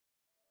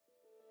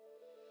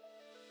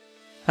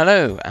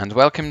Hello and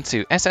welcome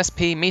to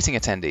SSP meeting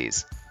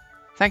attendees.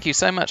 Thank you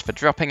so much for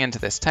dropping into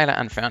this Taylor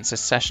and Francis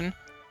session,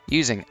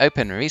 using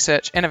open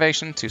research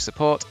innovation to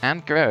support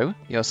and grow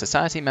your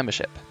society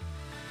membership.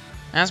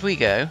 As we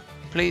go,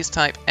 please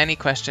type any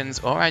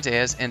questions or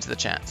ideas into the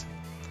chat.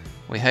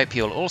 We hope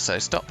you'll also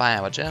stop by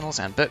our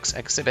journals and books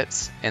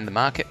exhibits in the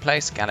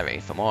Marketplace Gallery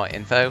for more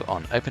info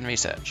on open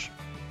research.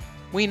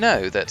 We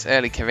know that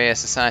early career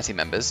society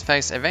members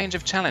face a range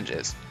of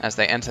challenges as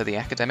they enter the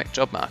academic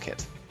job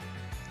market.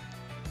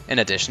 In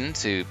addition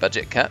to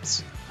budget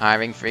cuts,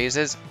 hiring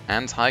freezes,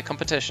 and high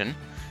competition,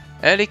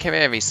 early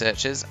career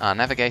researchers are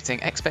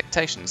navigating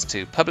expectations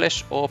to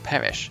publish or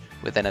perish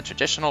within a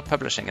traditional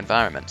publishing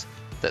environment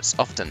that's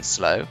often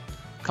slow,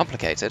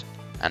 complicated,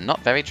 and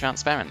not very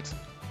transparent.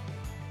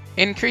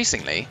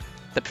 Increasingly,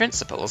 the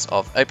principles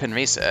of open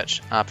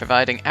research are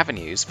providing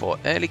avenues for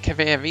early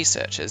career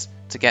researchers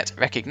to get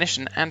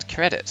recognition and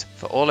credit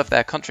for all of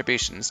their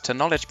contributions to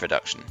knowledge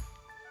production.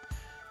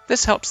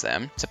 This helps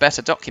them to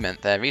better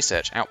document their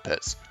research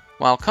outputs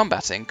while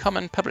combating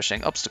common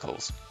publishing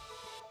obstacles.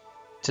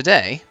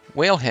 Today,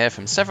 we'll hear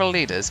from several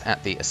leaders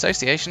at the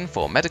Association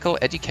for Medical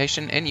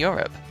Education in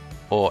Europe,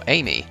 or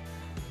AMEE,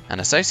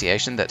 an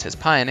association that has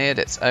pioneered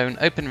its own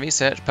open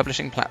research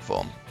publishing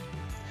platform.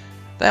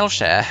 They'll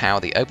share how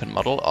the open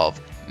model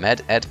of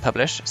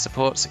MedEdPublish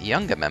supports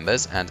younger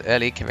members and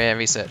early career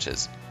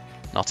researchers,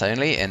 not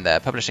only in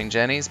their publishing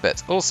journeys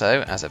but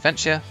also as a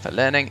venture for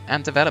learning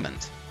and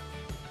development.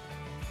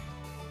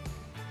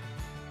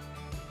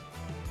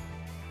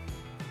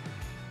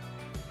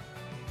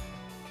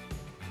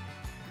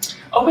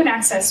 Open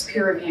access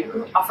peer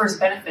review offers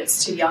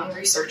benefits to young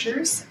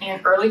researchers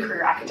and early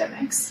career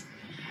academics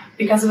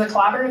because of the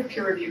collaborative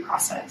peer review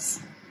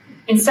process.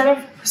 Instead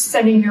of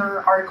sending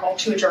your article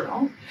to a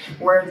journal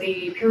where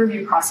the peer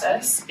review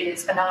process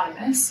is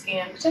anonymous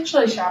and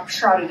potentially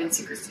shrouded in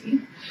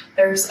secrecy,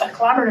 there's a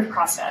collaborative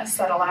process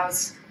that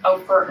allows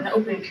for an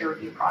open peer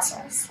review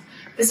process.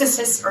 This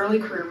assists early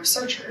career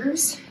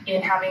researchers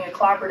in having a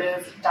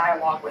collaborative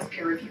dialogue with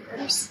peer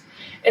reviewers.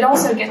 It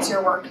also gets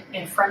your work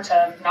in front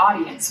of an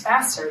audience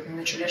faster than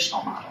the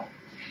traditional model.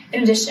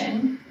 In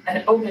addition,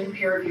 an open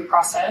peer review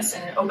process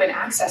and an open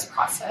access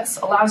process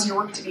allows your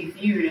work to be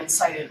viewed and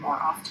cited more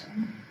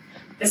often.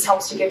 This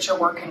helps to get your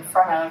work in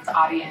front of the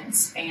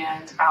audience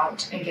and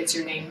out and gets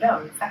your name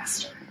known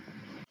faster.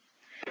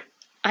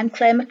 I'm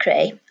Claire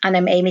McRae and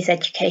I'm AMEE's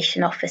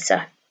Education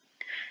Officer.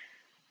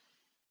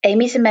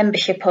 AMEE is a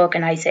membership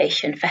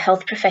organisation for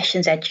health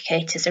professions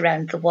educators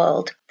around the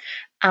world,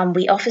 and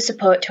we offer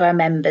support to our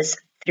members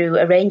through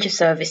a range of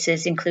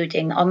services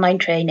including online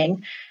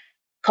training,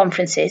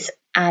 conferences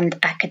and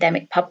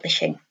academic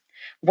publishing.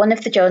 One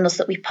of the journals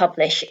that we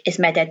publish is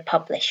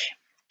MedEdPublish.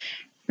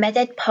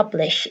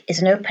 MedEdPublish is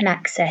an open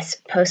access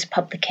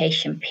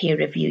post-publication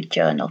peer-reviewed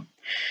journal.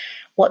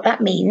 What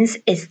that means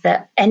is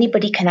that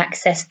anybody can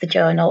access the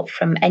journal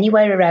from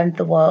anywhere around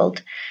the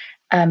world.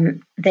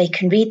 They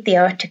can read the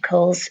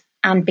articles,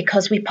 and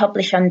because we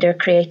publish under a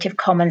Creative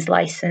Commons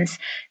license,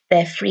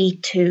 they're free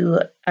to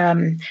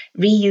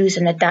reuse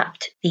and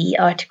adapt the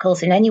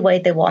articles in any way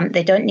they want.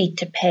 They don't need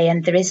to pay,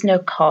 and there is no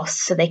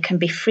cost, so they can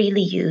be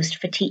freely used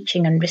for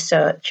teaching and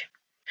research.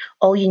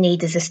 All you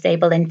need is a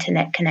stable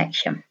internet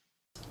connection.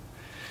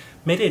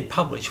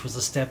 MedEdPublish was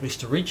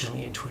established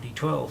originally in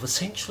 2012,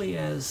 essentially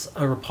as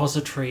a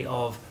repository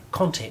of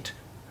content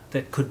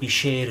that could be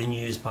shared and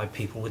used by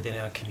people within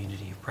our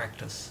community of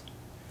practice.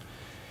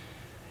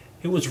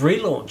 It was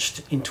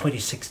relaunched in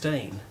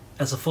 2016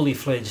 as a fully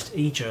fledged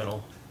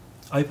e-journal,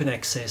 open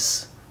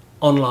access,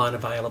 online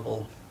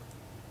available,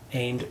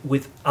 and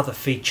with other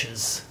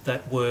features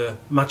that were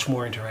much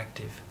more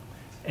interactive.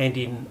 And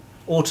in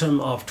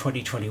autumn of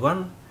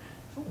 2021,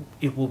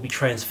 it will be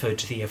transferred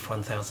to the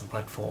F1000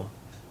 platform.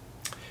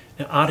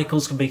 Now,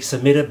 articles can be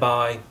submitted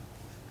by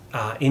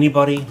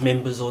anybody,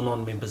 members or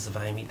non-members of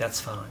AMEE,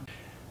 that's fine.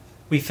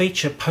 We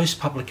feature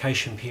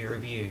post-publication peer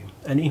review,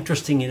 an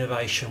interesting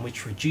innovation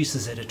which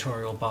reduces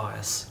editorial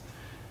bias.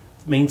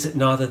 It means that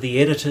neither the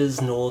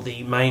editors nor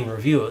the main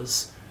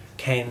reviewers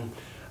can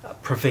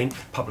prevent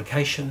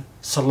publication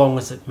so long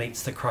as it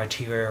meets the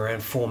criteria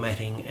around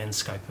formatting and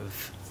scope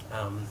of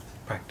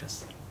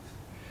practice.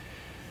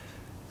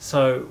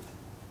 So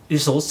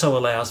this also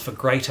allows for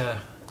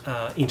greater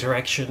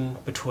interaction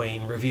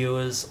between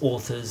reviewers,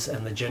 authors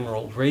and the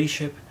general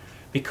readership,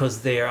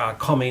 because there are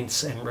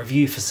comments and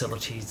review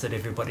facilities that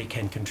everybody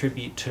can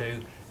contribute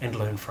to and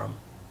learn from.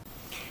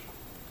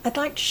 I'd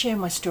like to share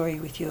my story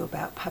with you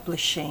about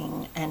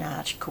publishing an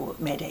article at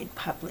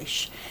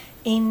MedEdPublish.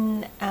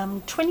 In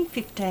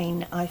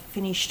 2015 I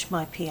finished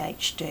my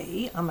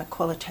PhD. I'm a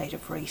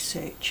qualitative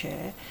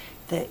researcher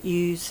that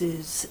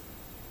uses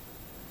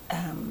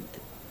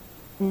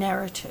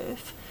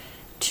narrative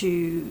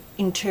to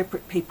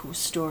interpret people's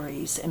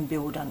stories and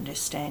build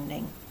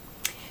understanding.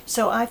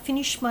 So I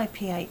finished my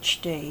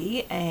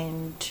PhD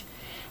and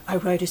I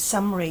wrote a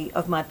summary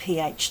of my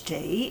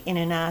PhD in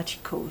an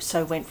article.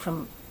 So I went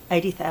from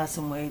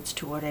 80,000 words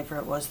to whatever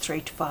it was,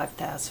 3,000 to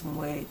 5,000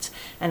 words,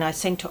 and I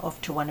sent it off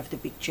to one of the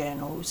big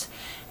journals,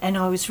 and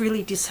I was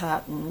really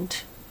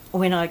disheartened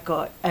when I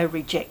got a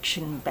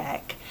rejection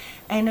back,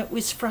 and it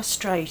was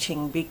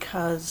frustrating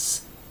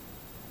because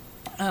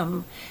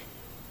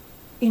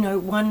you know,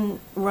 one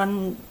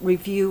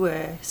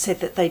reviewer said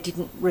that they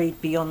didn't read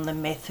beyond the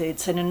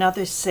methods, and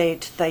another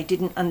said they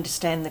didn't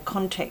understand the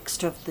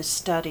context of the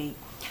study.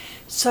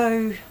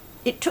 So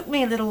it took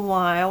me a little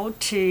while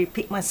to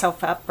pick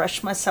myself up,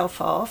 brush myself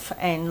off,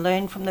 and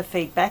learn from the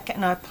feedback,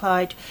 and I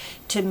applied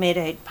to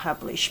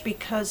MedEdPublish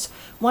because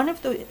one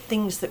of the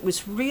things that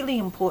was really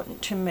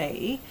important to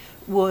me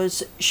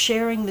was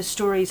sharing the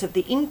stories of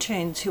the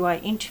interns who I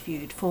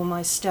interviewed for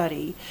my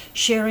study,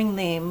 sharing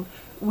them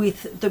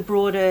with the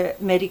broader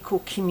medical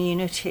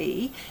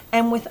community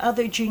and with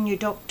other junior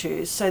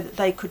doctors so that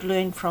they could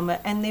learn from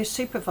it, and their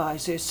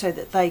supervisors so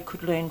that they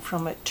could learn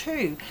from it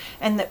too,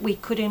 and that we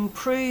could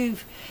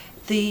improve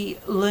the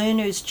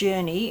learner's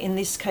journey, in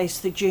this case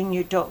the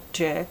junior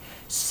doctor,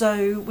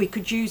 so we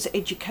could use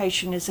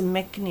education as a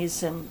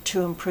mechanism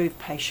to improve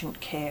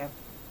patient care.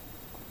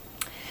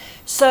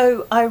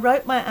 So I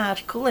wrote my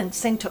article and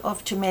sent it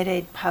off to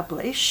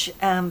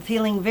MedEdPublish,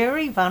 feeling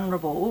very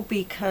vulnerable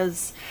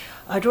because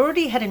I'd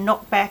already had a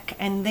knockback,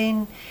 and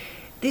then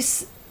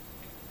this,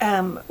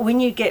 when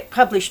you get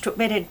published at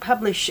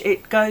MedEdPublish,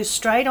 it goes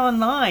straight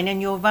online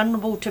and you're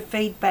vulnerable to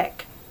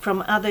feedback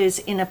from others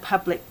in a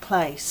public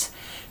place.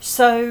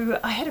 So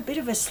I had a bit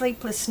of a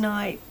sleepless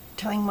night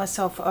telling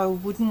myself I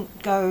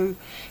wouldn't go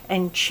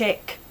and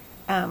check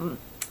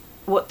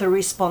what the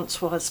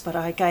response was, but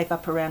I gave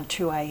up around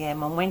 2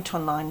 a.m. and went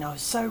online. I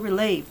was so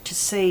relieved to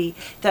see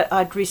that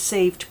I'd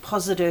received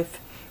positive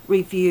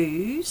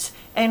reviews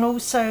and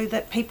also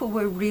that people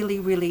were really,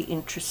 really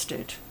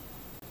interested.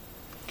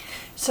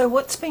 So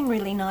what's been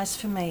really nice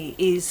for me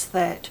is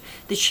that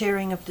the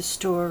sharing of the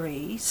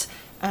stories,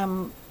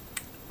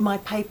 my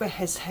paper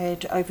has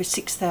had over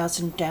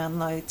 6,000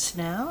 downloads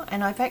now,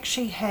 and I've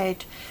actually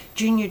had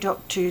junior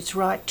doctors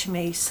write to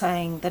me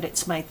saying that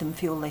it's made them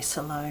feel less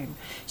alone.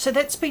 So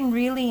that's been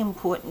really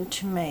important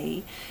to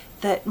me,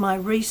 that my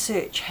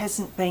research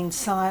hasn't been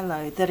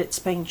siloed, that it's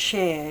been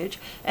shared,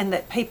 and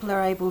that people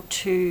are able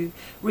to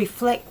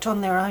reflect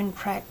on their own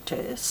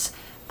practice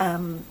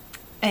and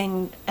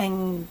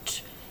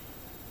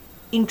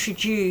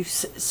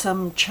introduce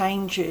some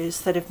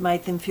changes that have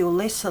made them feel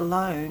less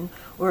alone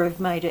or have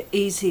made it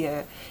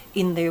easier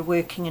in their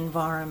working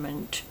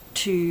environment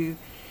to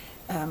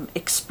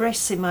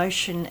express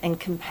emotion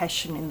and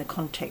compassion in the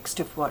context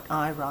of what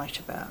I write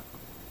about.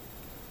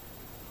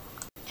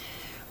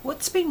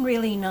 What's been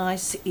really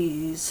nice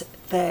is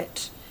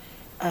that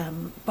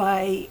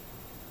by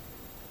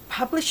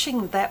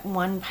publishing that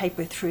one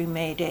paper through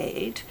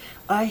MedEd,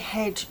 I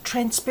had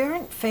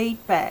transparent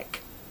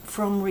feedback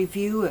from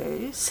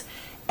reviewers,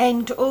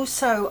 and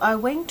also I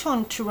went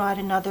on to write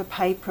another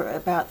paper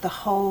about the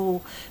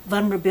whole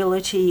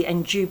vulnerability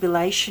and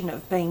jubilation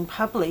of being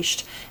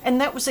published, and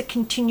that was a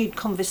continued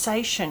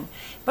conversation.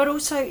 But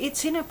also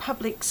it's in a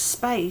public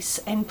space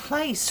and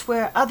place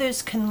where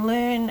others can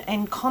learn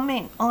and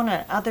comment on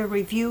it, other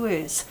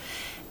reviewers.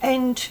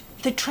 And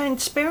the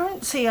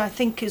transparency, I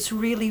think, is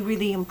really,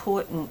 really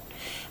important.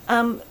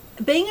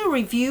 Being a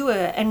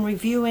reviewer and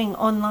reviewing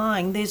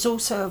online, there's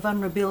also a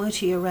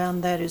vulnerability around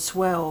that as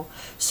well.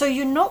 So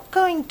you're not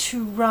going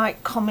to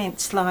write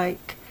comments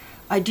like,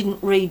 I didn't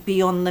read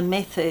beyond the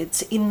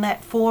methods in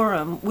that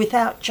forum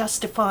without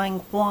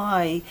justifying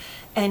why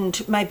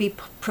and maybe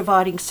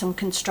providing some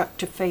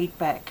constructive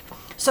feedback.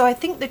 So I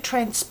think the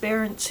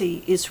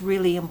transparency is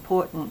really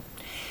important.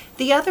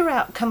 The other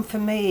outcome for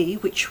me,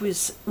 which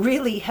was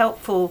really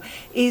helpful,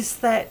 is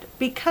that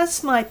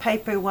because my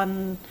paper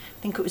won,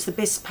 I think it was the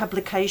best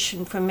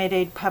publication for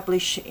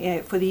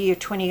MedEdPublish for the year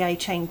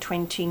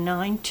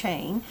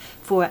 2018-2019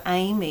 for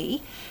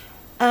AMEE,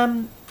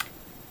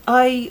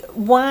 I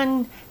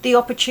won the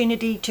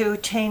opportunity to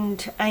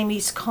attend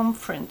AMEE's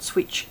conference,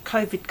 which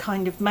COVID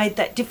kind of made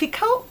that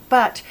difficult,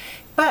 but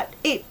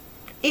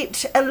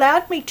it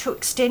allowed me to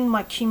extend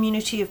my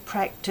community of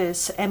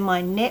practice and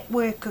my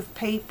network of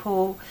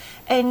people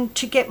and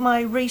to get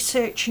my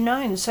research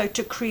known, so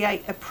to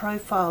create a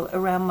profile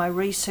around my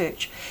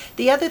research.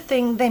 The other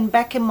thing then,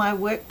 back in my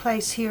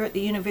workplace here at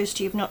the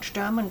University of Notre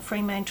Dame in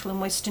Fremantle in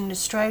Western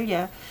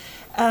Australia,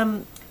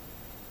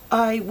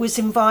 I was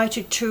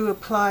invited to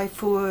apply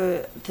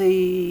for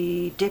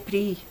the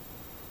Deputy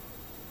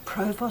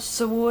Provost's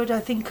Award,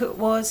 I think it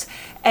was,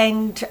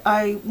 and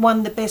I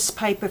won the best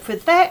paper for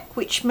that,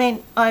 which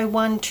meant I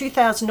won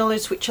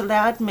 $2,000, which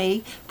allowed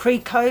me,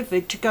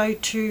 pre-COVID, to go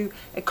to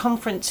a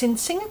conference in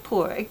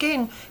Singapore,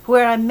 again,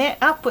 where I met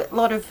up with a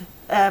lot of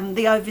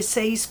the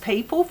overseas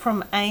people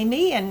from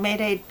AMEE and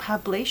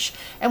MedEdPublish,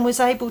 and was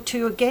able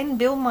to again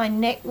build my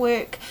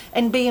network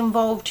and be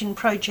involved in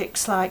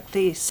projects like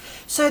this.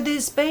 So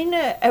there's been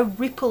a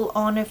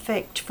ripple-on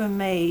effect for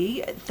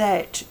me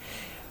that,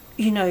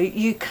 you know,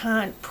 you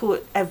can't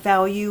put a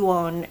value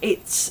on.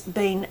 It's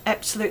been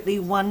absolutely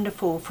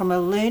wonderful from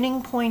a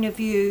learning point of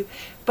view,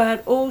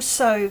 but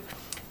also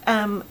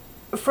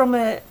from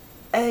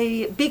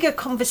a bigger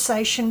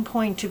conversation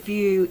point of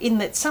view, in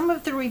that some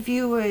of the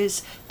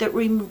reviewers that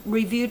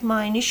reviewed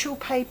my initial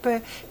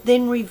paper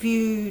then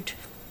reviewed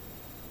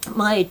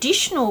my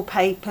additional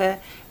paper,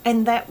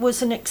 and that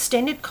was an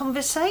extended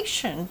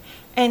conversation.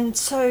 And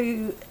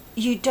so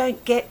you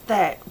don't get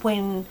that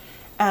when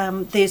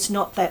there's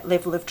not that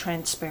level of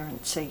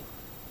transparency.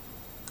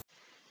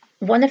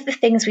 One of the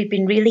things we've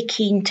been really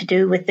keen to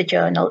do with the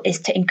journal is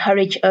to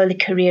encourage early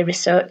career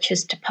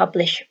researchers to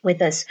publish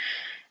with us.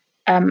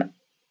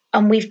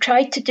 And we've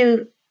tried to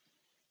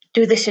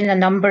do this in a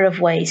number of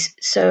ways.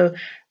 So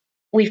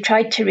we've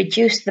tried to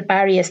reduce the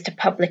barriers to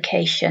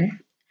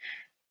publication.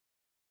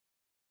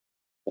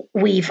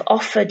 We've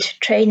offered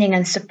training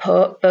and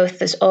support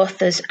both as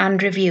authors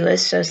and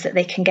reviewers so that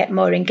they can get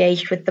more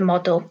engaged with the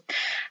model.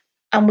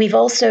 And we've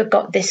also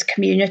got this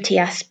community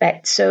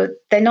aspect. So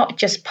they're not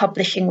just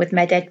publishing with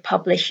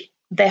MedEdPublish,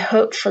 they're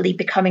hopefully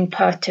becoming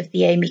part of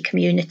the AMEE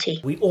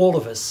community. We all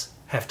of us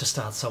have to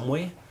start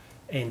somewhere,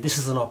 and this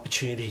is an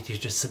opportunity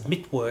to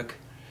submit work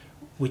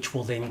which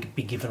will then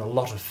be given a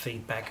lot of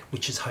feedback,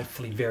 which is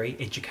hopefully very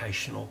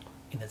educational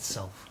in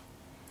itself.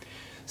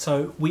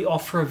 So we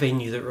offer a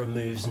venue that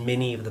removes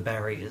many of the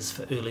barriers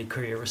for early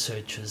career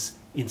researchers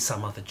in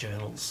some other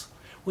journals,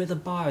 where the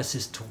bias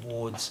is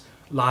towards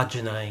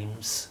larger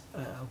names,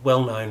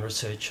 well-known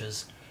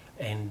researchers,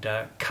 and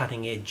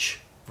cutting-edge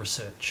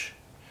research.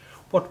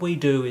 What we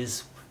do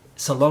is,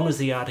 so long as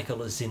the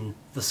article is in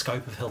the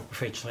scope of health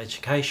professional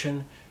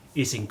education,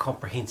 is in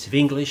comprehensive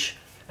English,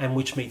 and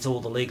which meets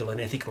all the legal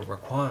and ethical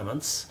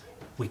requirements,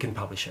 we can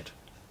publish it.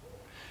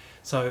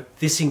 So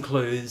this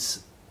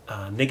includes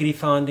negative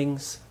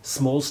findings,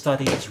 small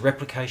studies,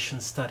 replication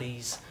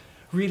studies,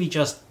 really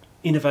just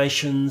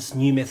innovations,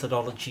 new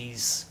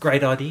methodologies,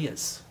 great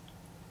ideas,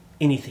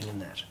 anything in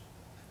that.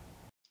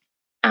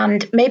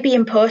 And maybe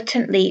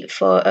importantly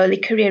for early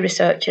career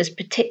researchers,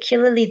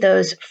 particularly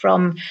those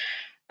from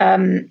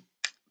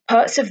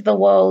parts of the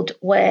world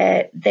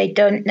where they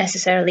don't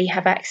necessarily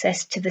have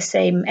access to the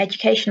same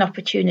education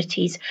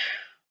opportunities,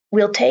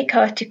 we'll take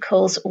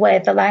articles where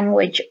the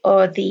language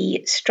or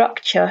the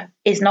structure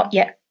is not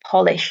yet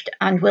polished,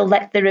 and we'll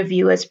let the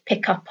reviewers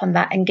pick up on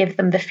that and give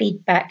them the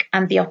feedback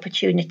and the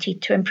opportunity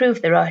to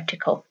improve their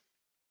article.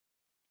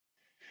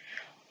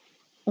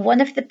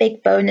 One of the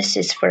big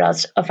bonuses for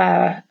us of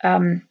our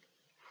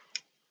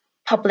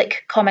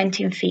public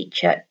commenting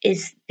feature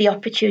is the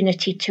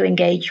opportunity to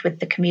engage with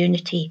the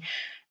community.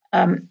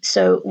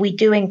 So we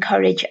do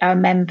encourage our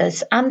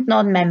members and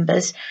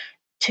non-members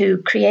to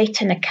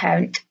create an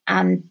account,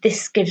 and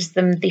this gives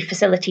them the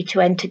facility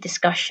to enter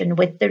discussion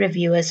with the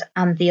reviewers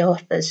and the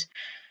authors.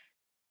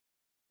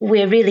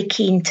 We're really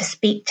keen to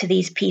speak to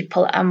these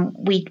people, and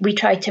we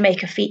try to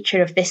make a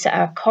feature of this at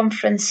our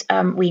conference.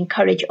 We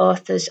encourage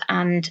authors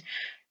and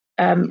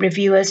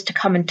reviewers to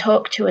come and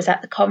talk to us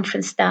at the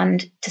conference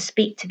stand, to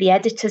speak to the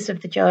editors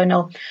of the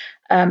journal,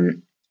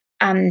 and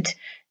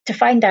to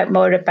find out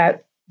more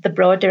about the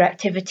broader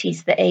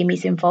activities that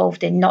AMEE's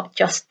involved in, not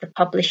just the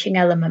publishing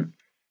element.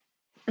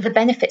 The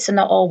benefits are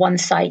not all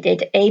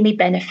one-sided. AMEE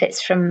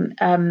benefits from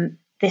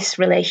this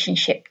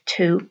relationship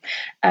too.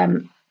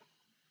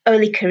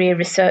 Early career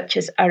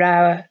researchers are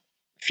our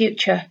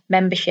future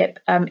membership.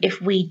 If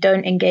we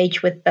don't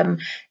engage with them,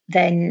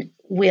 then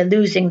we're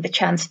losing the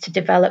chance to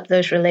develop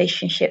those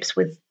relationships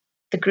with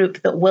the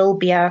group that will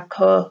be our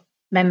core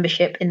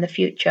membership in the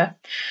future.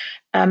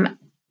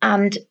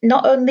 And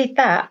not only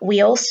that,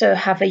 we also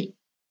have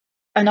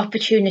an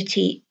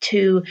opportunity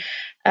to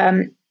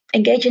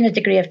engage in a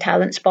degree of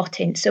talent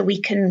spotting, so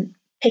we can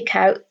pick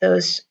out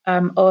those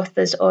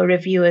authors or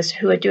reviewers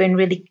who are doing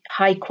really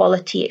high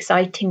quality,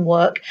 exciting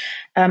work,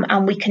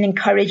 and we can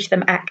encourage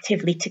them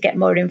actively to get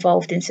more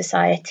involved in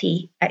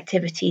society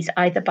activities,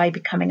 either by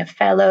becoming a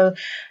fellow,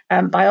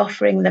 by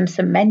offering them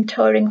some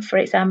mentoring, for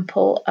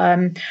example,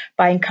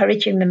 by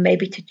encouraging them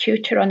maybe to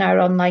tutor on our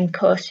online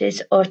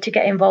courses, or to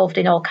get involved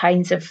in all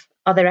kinds of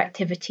other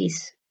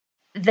activities.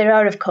 There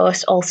are, of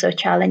course, also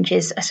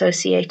challenges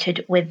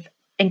associated with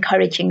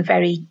encouraging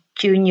very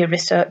junior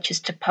researchers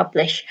to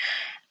publish.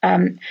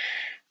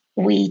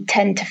 We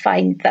tend to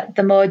find that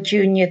the more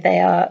junior they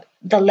are,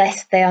 the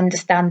less they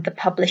understand the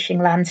publishing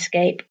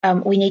landscape.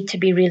 We need to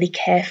be really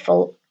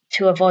careful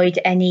to avoid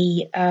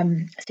any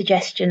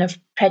suggestion of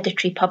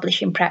predatory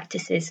publishing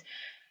practices.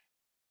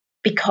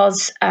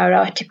 Because our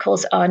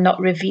articles are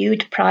not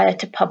reviewed prior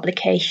to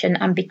publication,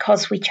 and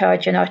because we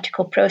charge an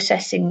article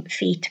processing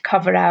fee to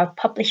cover our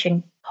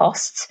publishing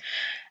costs,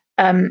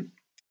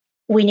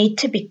 we need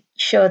to be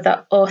sure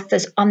that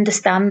authors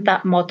understand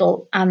that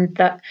model, and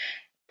that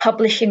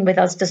publishing with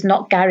us does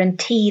not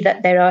guarantee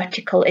that their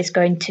article is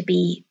going to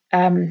be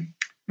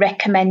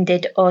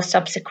recommended or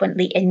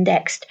subsequently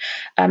indexed.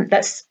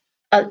 That's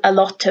a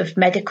lot of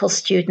medical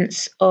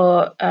students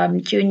or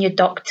junior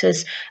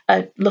doctors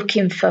are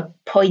looking for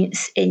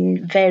points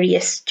in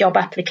various job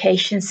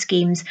application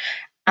schemes,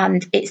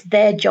 and it's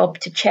their job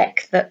to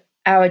check that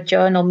our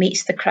journal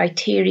meets the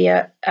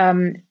criteria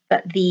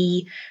that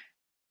the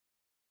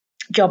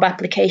job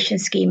application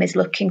scheme is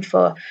looking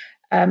for.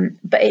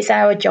 But it's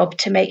our job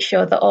to make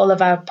sure that all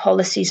of our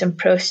policies and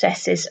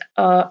processes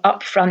are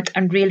upfront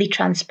and really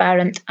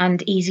transparent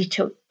and easy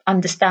to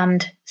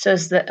understand, so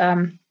as that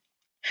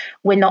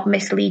we're not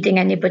misleading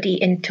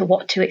anybody into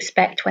what to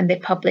expect when they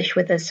publish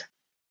with us.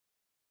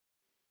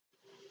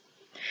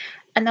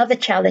 Another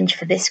challenge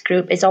for this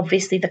group is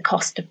obviously the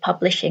cost of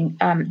publishing.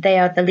 They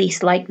are the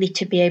least likely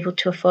to be able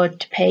to afford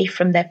to pay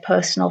from their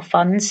personal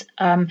funds,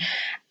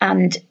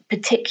 and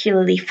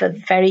particularly for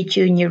very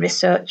junior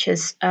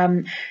researchers,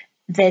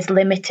 there's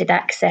limited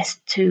access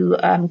to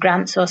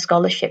grants or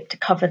scholarship to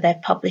cover their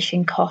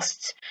publishing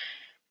costs.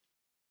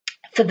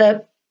 For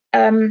the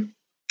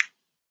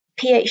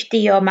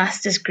PhD or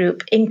master's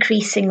group,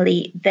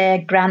 increasingly their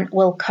grant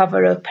will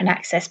cover open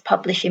access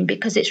publishing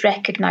because it's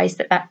recognised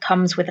that that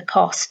comes with a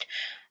cost.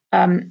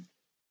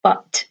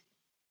 But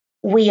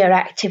we are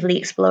actively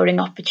exploring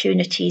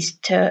opportunities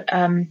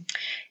to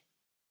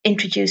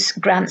introduce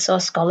grants or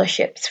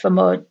scholarships for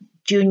more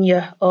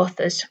junior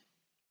authors.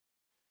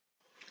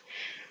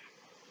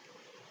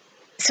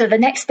 So the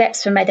next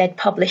steps for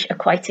MedEdPublish are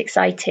quite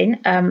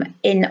exciting.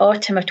 In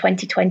autumn of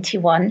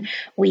 2021,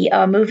 we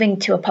are moving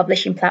to a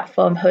publishing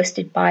platform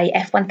hosted by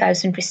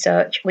F1000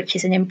 Research, which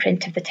is an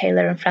imprint of the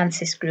Taylor and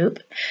Francis Group.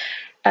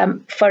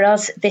 For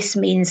us, this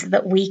means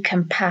that we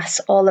can pass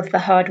all of the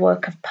hard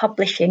work of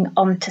publishing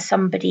on to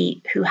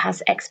somebody who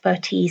has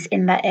expertise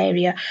in that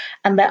area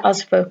and let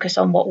us focus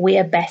on what we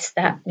are best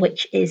at,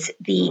 which is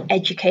the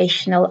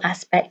educational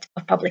aspect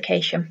of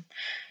publication.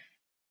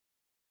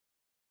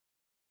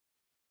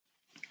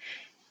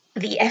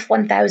 The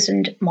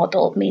F1000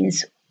 model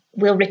means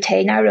we'll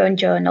retain our own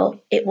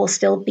journal. It will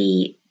still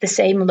be the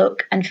same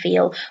look and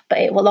feel, but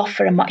it will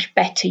offer a much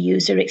better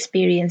user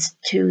experience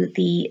to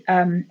the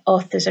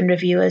authors and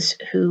reviewers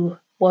who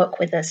work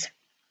with us.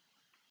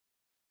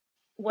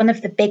 One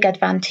of the big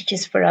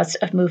advantages for us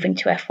of moving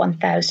to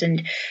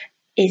F1000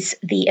 is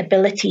the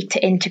ability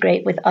to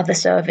integrate with other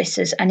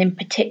services, and in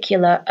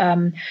particular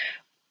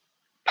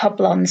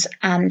Publons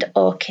and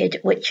ORCID,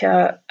 which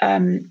are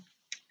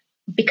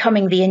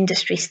becoming the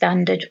industry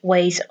standard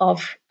ways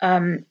of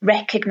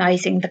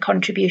recognising the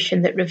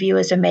contribution that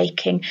reviewers are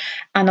making,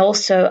 and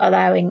also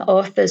allowing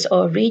authors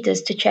or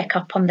readers to check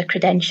up on the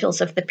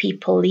credentials of the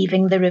people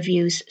leaving the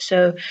reviews.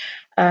 So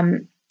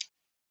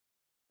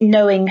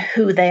knowing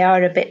who they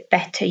are a bit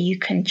better, you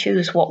can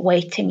choose what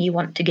weighting you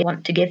want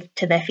to give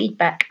to their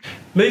feedback.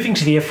 Moving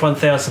to the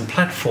F1000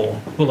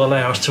 platform will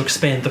allow us to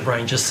expand the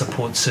range of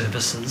support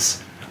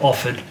services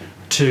offered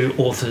to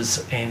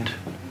authors and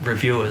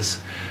reviewers.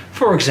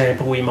 For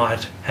example, we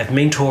might have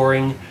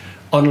mentoring,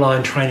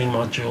 online training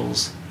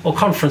modules, or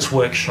conference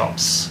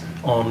workshops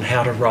on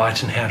how to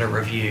write and how to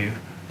review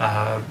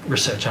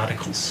research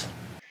articles.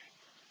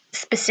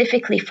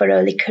 Specifically for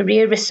early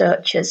career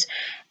researchers,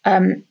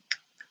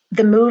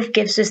 the move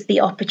gives us the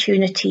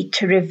opportunity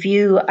to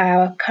review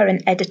our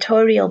current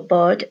editorial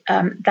board.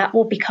 That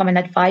will become an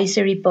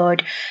advisory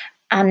board,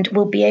 and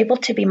we'll be able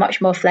to be much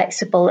more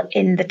flexible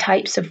in the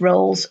types of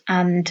roles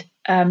and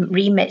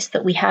remits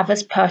that we have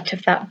as part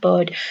of that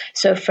board.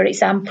 So, for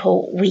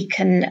example, we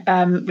can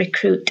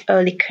recruit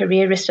early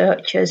career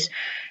researchers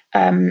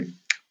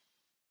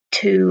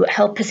to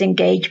help us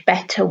engage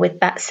better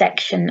with that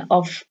section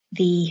of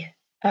the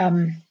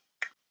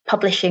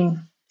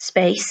publishing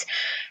space,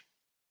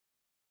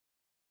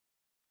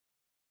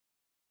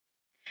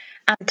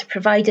 and to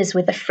provide us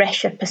with a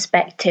fresher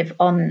perspective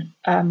on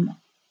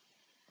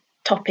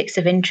topics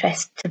of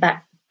interest to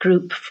that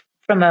group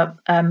from a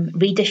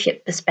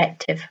readership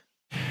perspective.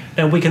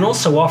 Now, we can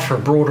also offer a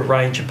broader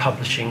range of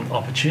publishing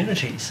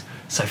opportunities.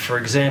 So, for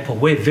example,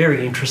 we're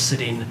very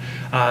interested in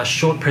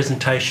short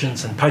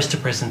presentations and poster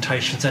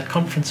presentations at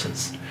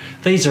conferences.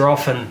 These are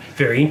often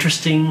very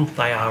interesting.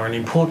 They are an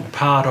important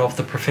part of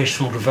the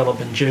professional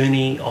development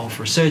journey of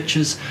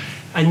researchers,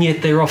 and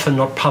yet they're often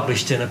not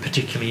published in a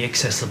particularly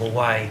accessible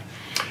way.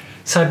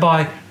 So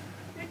by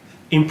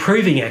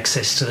improving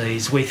access to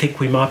these, we think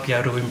we might be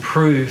able to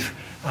improve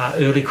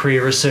early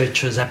career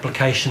researchers'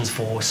 applications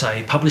for,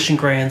 say, publishing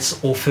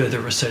grants or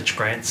further research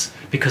grants,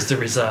 because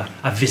there is a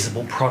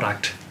visible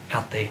product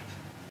out there.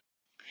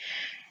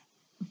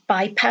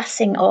 By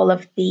passing all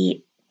of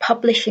the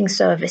publishing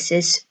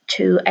services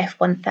to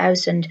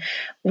F1000,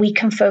 we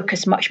can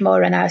focus much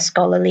more on our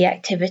scholarly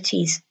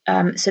activities.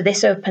 So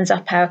this opens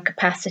up our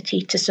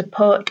capacity to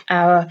support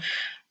our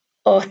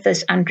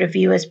authors and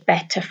reviewers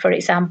better, for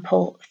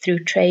example,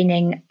 through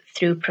training,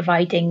 through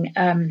providing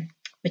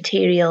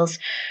materials,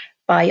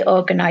 by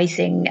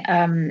organising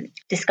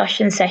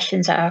discussion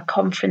sessions at our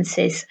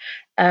conferences,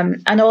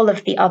 and all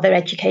of the other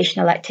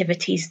educational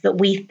activities that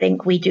we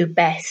think we do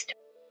best.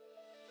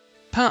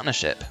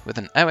 Partnership with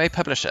an OA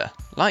publisher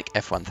like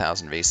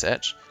F1000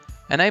 Research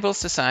enables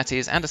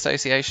societies and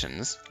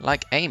associations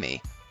like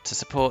AMEE to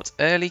support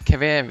early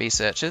career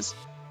researchers,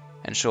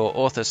 ensure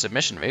author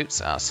submission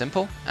routes are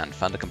simple and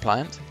funder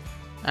compliant,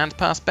 and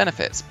pass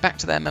benefits back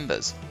to their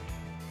members.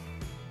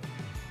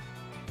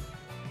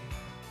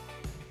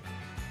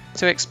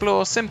 To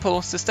explore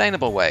simple,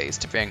 sustainable ways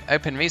to bring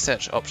open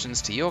research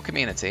options to your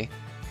community,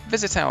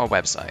 visit our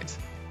website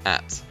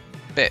at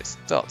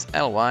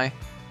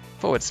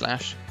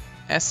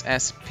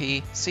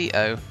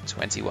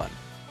bit.ly/SSPCO21.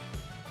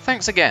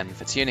 Thanks again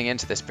for tuning in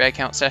to this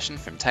breakout session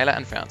from Taylor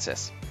and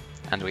Francis,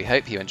 and we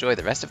hope you enjoy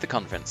the rest of the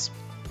conference.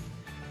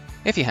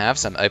 If you have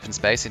some open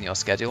space in your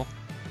schedule,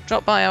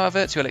 drop by our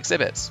virtual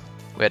exhibits.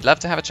 We'd love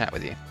to have a chat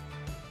with you.